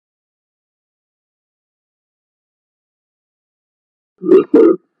God, I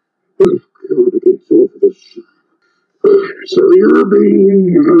get so for this shit. So you're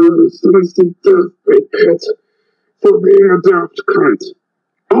being sentenced to death by Pitt for being a daft cunt.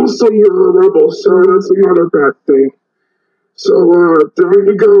 Also, you're a rebel, so that's another bad thing. So, down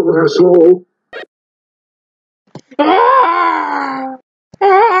you go, asshole. Ah! Ah!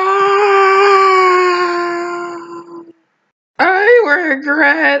 I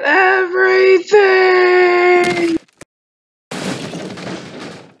regret everything!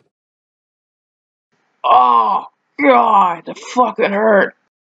 Oh, God, that fucking hurt.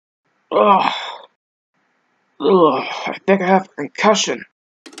 Ugh. Ugh, I think I have a concussion.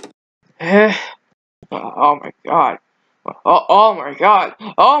 Eh? Oh my God. Oh my God.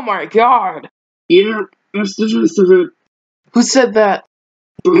 Oh my God. Yeah, that's the gist of it. Who said that?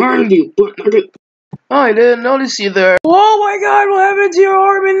 Behind you, butt nugget. Oh, I didn't notice you there. Oh my God, what happened to your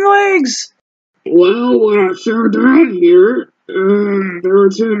arm and legs? Well, when I fell down here, there were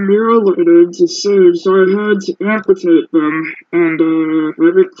 10 mutilated to save, so I had to amputate them, and,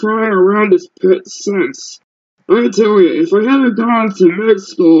 I've been crying around this pit since. I tell you, if I hadn't gone to med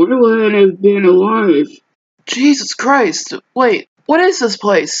school, I wouldn't have been alive. Jesus Christ. Wait, what is this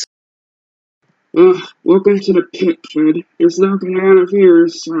place? Welcome to the pit, kid. There's nothing out of here,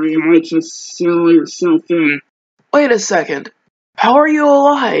 so you might just sell yourself in. Wait a second. How are you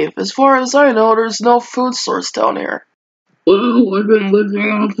alive? As far as I know, there's no food source down here. Well, I've been living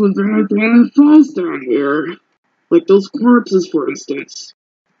off of anything that falls down here. Like those corpses, for instance.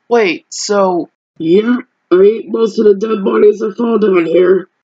 Wait, so... Yeah, I ate most of the dead bodies that fall down here.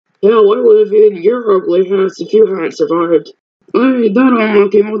 Hell, I live in your ugly house if you hadn't survived. I ate that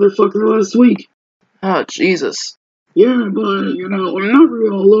unlucky motherfucker last week. Oh, Jesus. Yeah, but, I'm not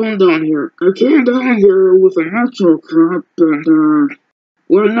real alone down here. I came down here with a natural crop, and,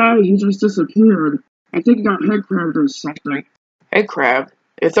 one night he just disappeared. I think he got head crabbed or something. Head crab?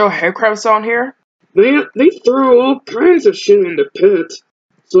 They throw head crabs down here? They throw all kinds of shit in the pit.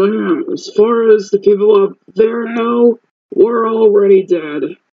 So yeah, as far as the people up there know, we're already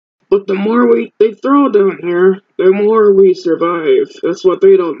dead. But the more they throw down here, the more we survive. That's what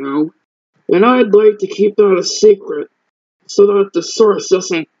they don't know. And I'd like to keep that a secret, so that the source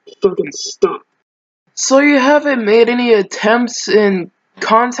doesn't fucking stop. So you haven't made any attempts in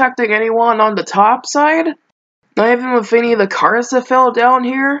contacting anyone on the top side? Not even with any of the cars that fell down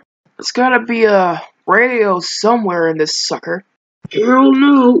here? There's gotta be a radio somewhere in this sucker. Hell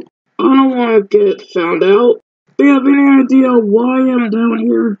no, I don't want to get found out. Do you have any idea why I'm down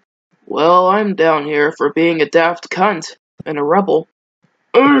here? Well, I'm down here for being a daft cunt and a rebel.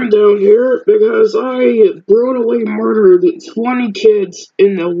 I'm down here because I brutally murdered 20 kids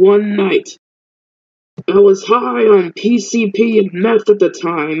in the one night. I was high on PCP and meth at the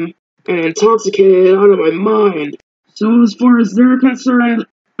time, and intoxicated out of my mind. So as far as they're concerned,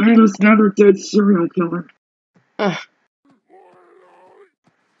 I'm just another dead serial killer. I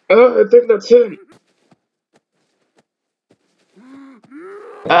think that's him.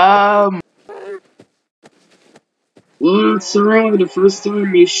 Well, that's really the first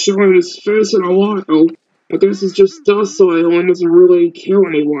time he's showing his face in a while. I guess he's just docile and doesn't really kill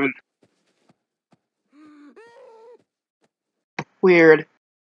anyone. Weird.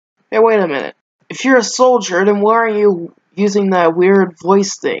 Hey, wait a minute. If you're a soldier, then why are you using that weird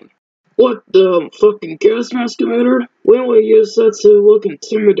voice thing? What, the fucking gas mask emitter? We only use that to look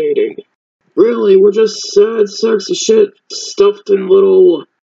intimidating. Really, we're just sad sacks of shit stuffed in little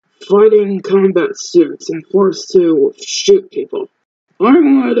fighting combat suits and forced to shoot people.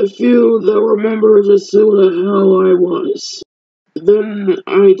 I'm one of the few that remember just who the hell I was. Then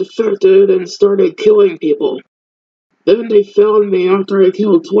I defected and started killing people. Then they found me after I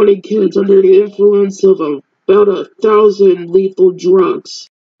killed 20 kids under the influence of about 1,000 lethal drugs.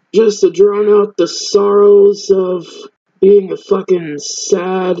 Just to drown out the sorrows of being a fucking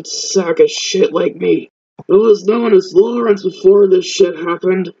sad sack of shit like me. I was known as Lawrence before this shit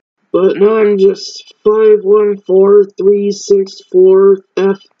happened, but now I'm just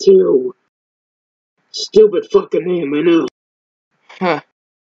 514364F2. Stupid fucking name, I know. Huh.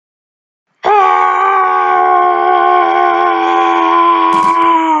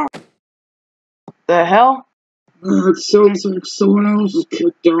 The hell? It sounds like someone else is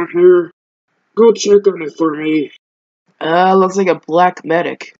kicked down here. Go check on it for me. Looks like a black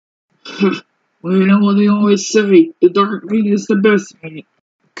medic. Well, you know what they always say, the dark meat is the best meat.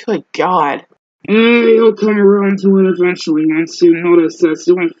 Good God. You'll come around to it eventually once you notice that's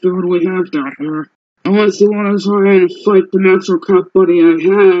the only food we have down here. Unless you want to try and fight the natural cop buddy I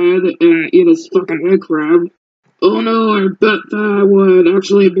had and eat his fucking head crab. Oh no, I bet that would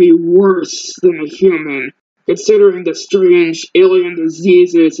actually be worse than a human. considering the strange alien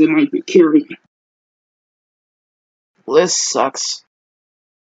diseases it might be carrying. This sucks.